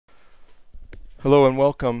Hello and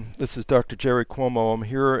welcome. This is Dr. GERARD CUOMO. I'm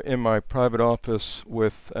here in my private office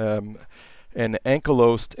with an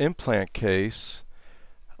Ankylos implant case.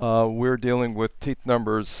 We're dealing with teeth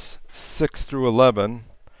numbers 6 through 11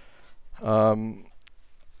 from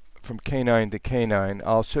canine to canine.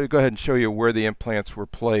 I'll go ahead and show you where the implants were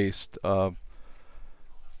placed.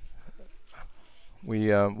 We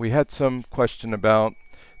had some question about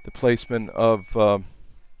the placement of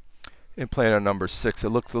implant on number 6. It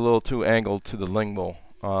looked a little too angled to the lingual.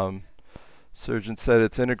 Surgeon said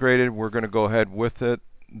it's integrated. We're going to go ahead with it.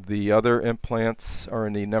 The other implants are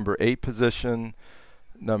in the number 8 position,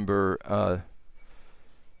 number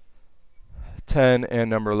 10, and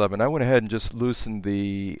number 11. I went ahead and just loosened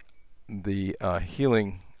the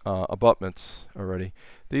healing abutments already.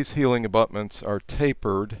 These healing abutments are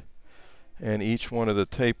tapered, and each one of the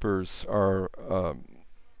tapers are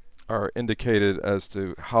indicated as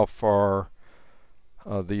to how far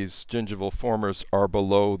these gingival formers are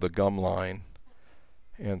below the gum line.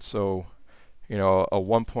 And so, you know, a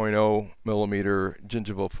 1.0 millimeter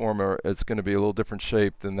gingival former is going to be a little different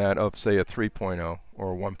shape than that of, say, a 3.0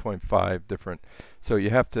 or 1.5 different. So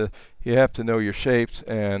you have to know your shapes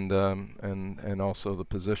and also the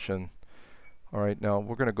position. All right, now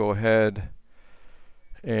we're going to go ahead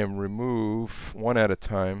and remove one at a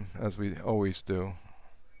time, as we always do.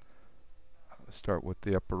 Start with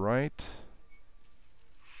the upper right.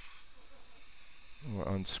 We'll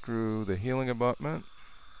unscrew the healing abutment.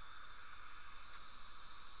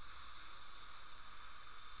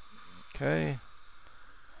 Okay,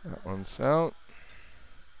 that one's out.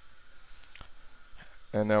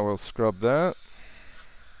 And now we'll scrub that.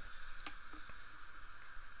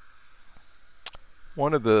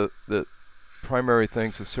 One of the primary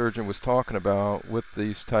things the surgeon was talking about with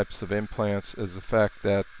these types of implants is the fact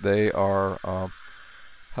that they are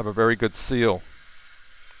have a very good seal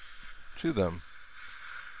to them.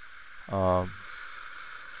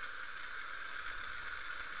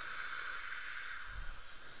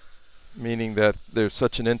 Meaning that there's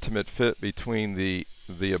such an intimate fit between the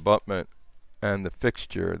abutment and the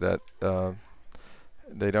fixture that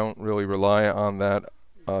they don't really rely on that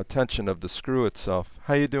tension of the screw itself.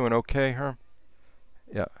 How you doing? Okay, Herm?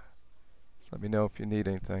 Yeah. Just let me know if you need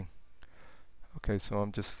anything. Okay, so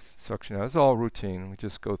I'm just suctioning out. It's all routine. We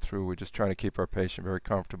just go through. We're just trying to keep our patient very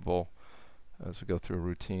comfortable as we go through a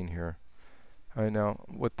routine here. All right, now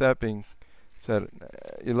with that being said,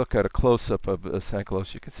 you look at a close-up of this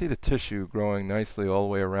Ankylos, you can see the tissue growing nicely all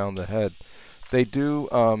the way around the head. They do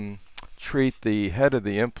treat the head of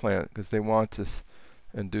the implant because they want to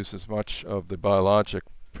induce as much of the biologic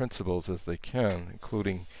principles as they can,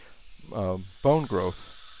 including bone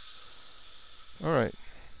growth. All right.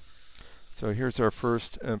 So here's our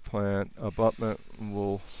first implant abutment.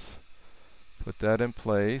 We'll put that in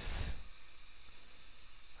place.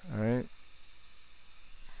 All right.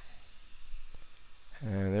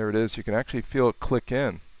 And there it is. You can actually feel it click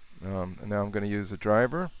in. And now I'm going to use a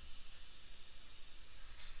driver.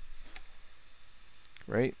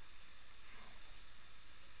 Great.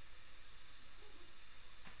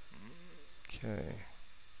 Okay.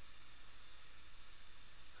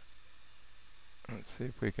 Let's see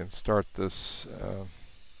if we can start this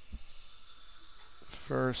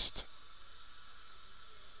first.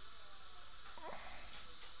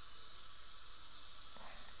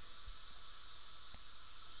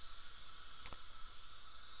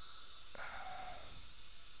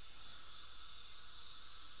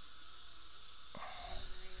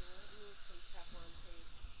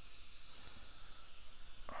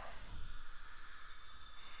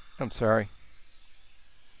 I'm sorry.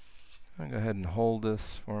 I'll go ahead and hold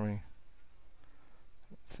this for me.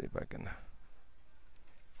 Let's see if I can. All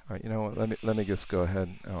right, you know what? Let me just go ahead.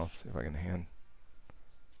 I'll see if I can hand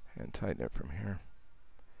tighten it from here.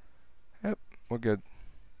 Yep, we're good.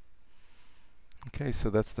 Okay,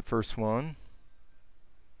 so that's the first one.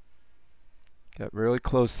 Got really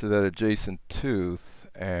close to that adjacent tooth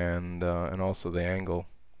and also the angle.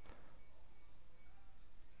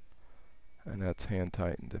 And that's hand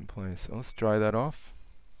tightened in place. So let's dry that off.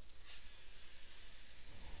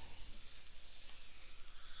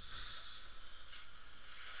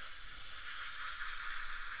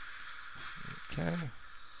 Okay.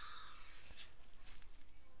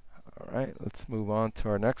 All right, let's move on to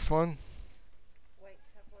our next one. White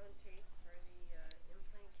Teflon tape for the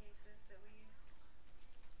implant cases that we use.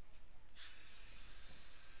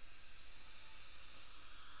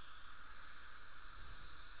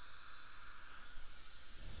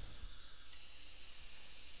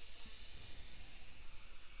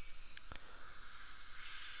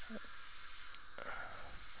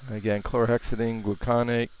 Again, chlorhexidine,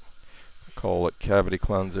 gluconate, call it cavity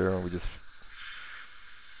cleanser, and we just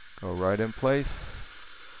go right in place.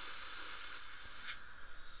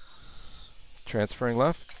 Transferring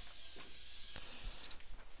left.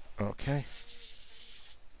 Okay.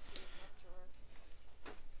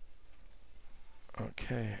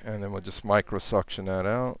 Okay, and then we'll just microsuction that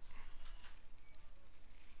out.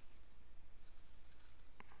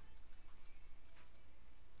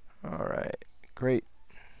 All right, great.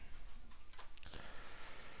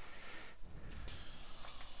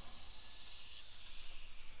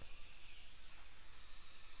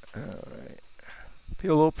 All right.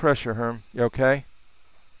 Feel a little pressure, Herm. You okay?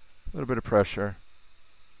 A little bit of pressure.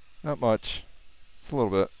 Not much. Just a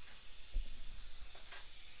little bit.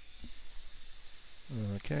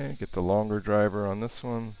 Okay, get the longer driver on this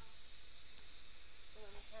one.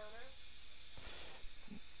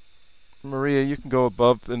 Maria, you can go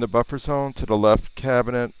above in the buffer zone to the left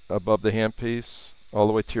cabinet, above the handpiece. All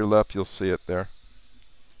the way to your left, you'll see it there.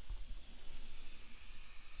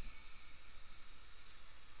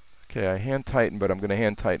 Okay, I hand tighten, but I'm going to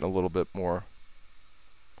hand tighten a little bit more.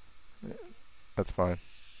 That's fine.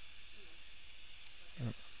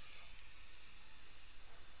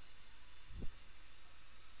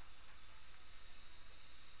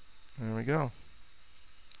 There we go.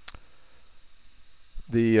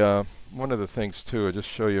 The one of the things too, I'll just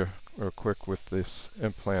show you real quick with this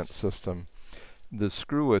implant system. The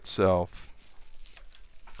screw itself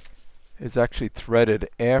is actually threaded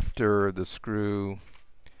after the screw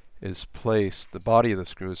is placed. The body of the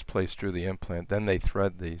screw is placed through the implant. Then they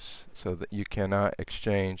thread these so that you cannot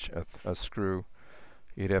exchange a screw.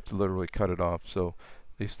 You'd have to literally cut it off. So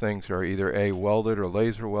these things are either welded or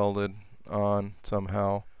laser welded on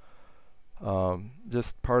somehow.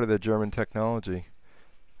 Just part of the German technology.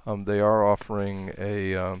 They are offering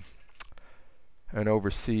an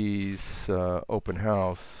overseas open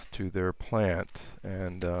house to their plant,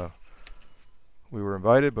 and we were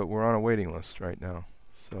invited, but we're on a waiting list right now.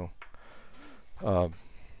 So,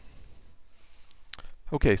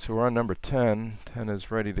 okay, so we're on number 10. 10 is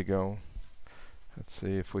ready to go. Let's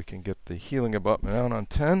see if we can get the healing abutment out on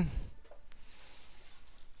 10,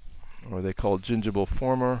 or they call it gingival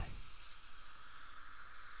former.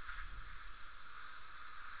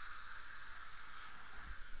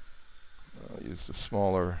 I'll use the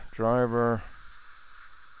smaller driver.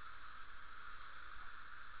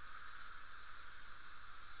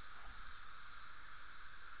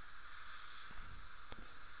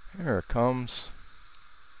 Here it comes.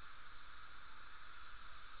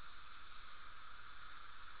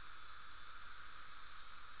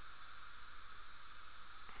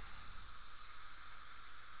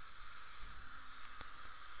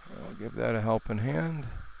 I'll give that a helping hand.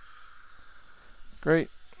 Great.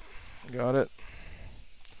 Got it.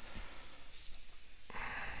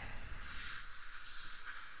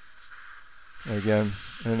 Again,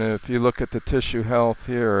 and if you look at the tissue health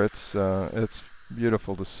here, it's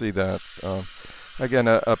beautiful to see that. Again,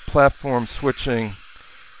 a platform switching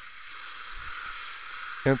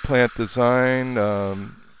implant design.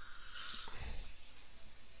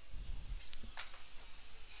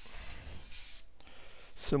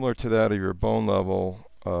 Similar to that of your bone level,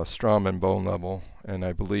 Straumann bone level, and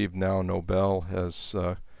I believe now Nobel has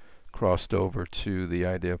crossed over to the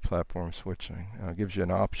idea of platform switching. Gives you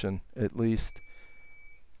an option at least.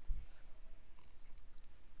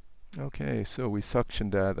 Okay, so we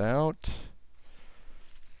suctioned that out.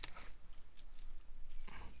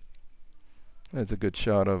 That's a good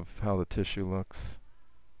shot of how the tissue looks.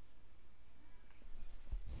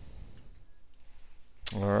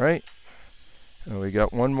 All right, and we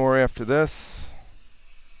got one more after this.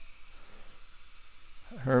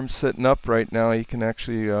 Herm's sitting up right now. He can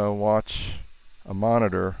actually watch a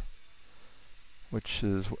monitor, which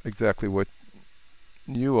is exactly what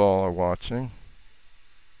you all are watching.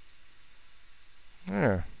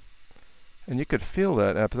 There. And you could feel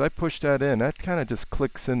that as I push that in, that kind of just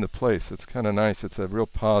clicks into place. It's kind of nice. It's a real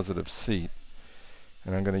positive seat.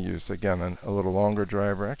 And I'm going to use, again, a little longer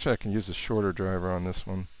driver. Actually, I can use a shorter driver on this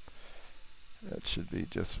one. That should be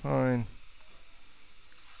just fine.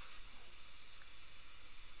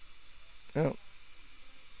 Yep.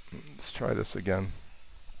 Let's try this again.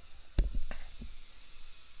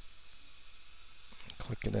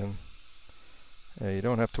 Click it in. Yeah, you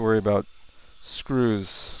don't have to worry about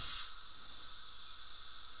screws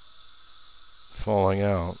falling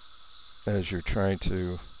out as you're trying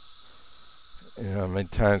to, many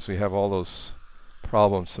times we have all those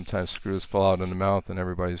problems. Sometimes screws fall out in the mouth and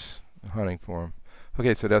everybody's hunting for them.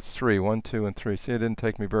 Okay, so that's 3. 1, 2, and 3. See, it didn't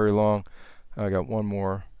take me very long. I got one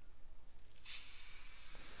more.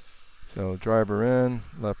 So driver in,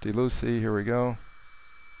 lefty loosey, here we go.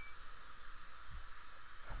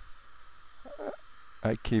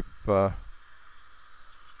 I keep,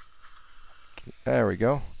 there we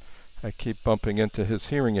go. I keep bumping into his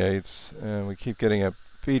hearing aids and we keep getting a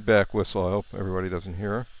feedback whistle. I hope everybody doesn't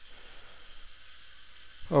hear.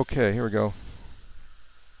 Okay, here we go.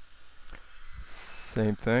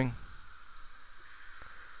 Same thing.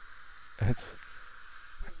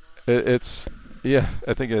 It's yeah,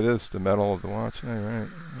 I think it is the metal of the watch. All right.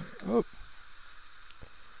 Oh.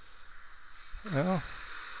 Well,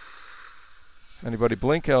 anybody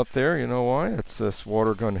blink out there? You know why? It's this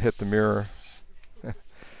water going to hit the mirror.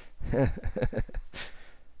 It's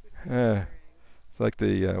like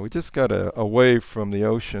the we just got a wave from the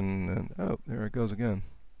ocean, and oh, there it goes again.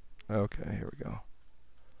 Okay, here we go.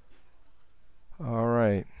 All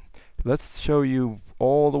right, let's show you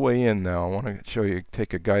all the way in now. I want to show you,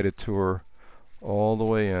 take a guided tour all the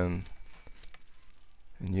way in,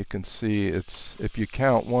 and you can see it's, if you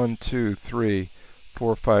count 1, 2, 3,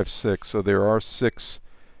 4, 5, 6. So there are 6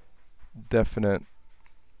 definite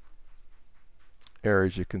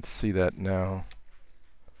areas. You can see that now.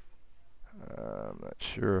 I'm not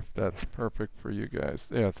sure if that's perfect for you guys.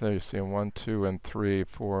 Yeah, there you see 1, 2, and 3,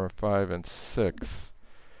 4, 5, and 6.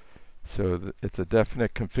 So it's a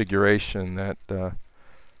definite configuration that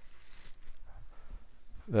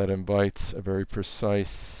that invites a very precise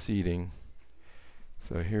seating.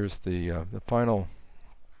 So here's the final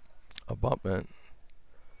abutment.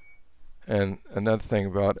 And another thing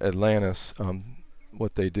about Atlantis,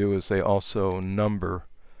 what they do is they also number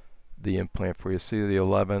the implant for you. See the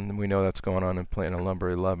 11, we know that's going on implant number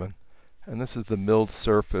 11. And this is the milled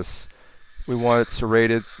surface. We want it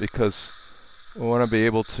serrated because we want to be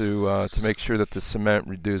able to make sure that the cement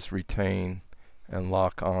retain and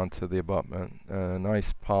lock onto the abutment. A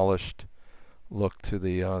nice polished look to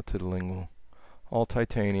the lingual. All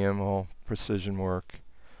titanium, all precision work,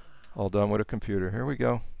 all done with a computer. Here we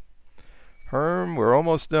go. Herm, we're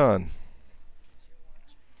almost done.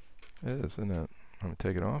 It is, isn't it? I'm going to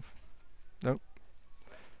take it off. Nope.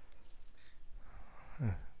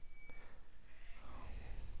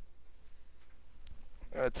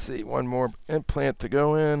 Let's see, one more implant to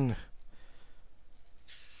go in.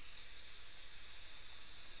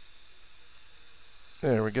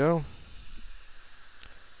 There we go.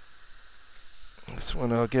 This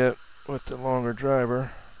one I'll get with the longer driver.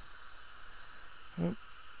 Oop.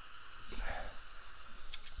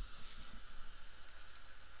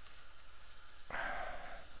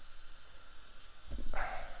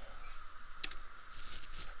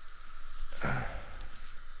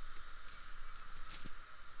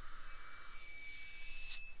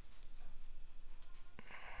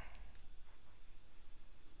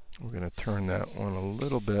 We're going to turn that one a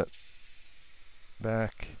little bit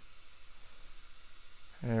back.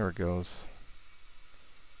 There it goes.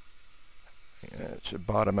 Yeah, it should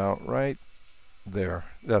bottom out right there.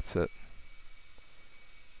 That's it.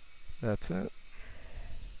 That's it.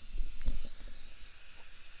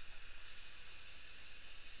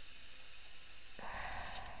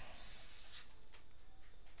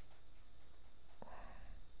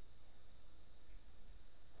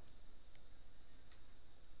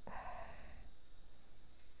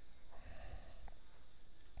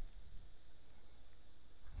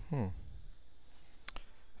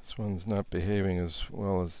 This one's not behaving as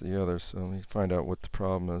well as the other, so let me find out what the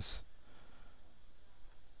problem is.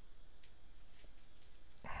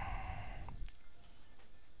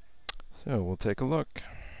 So we'll take a look.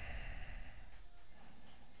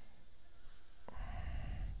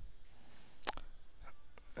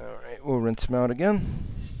 Alright, we'll rinse them out again.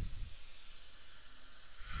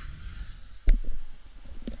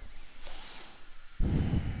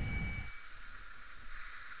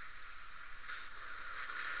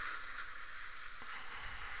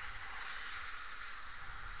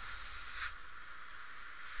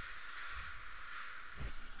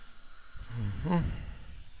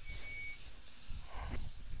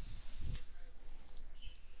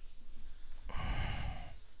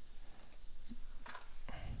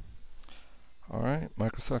 Alright,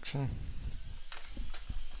 microsuction.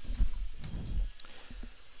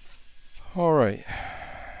 Alright,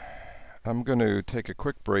 I'm going to take a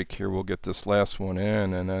quick break here. We'll get this last one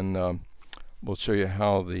in, and then we'll show you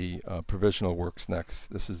how the provisional works next.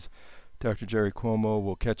 This is Dr. Gerard Cuomo.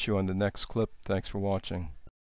 We'll catch you on the next clip. Thanks for watching.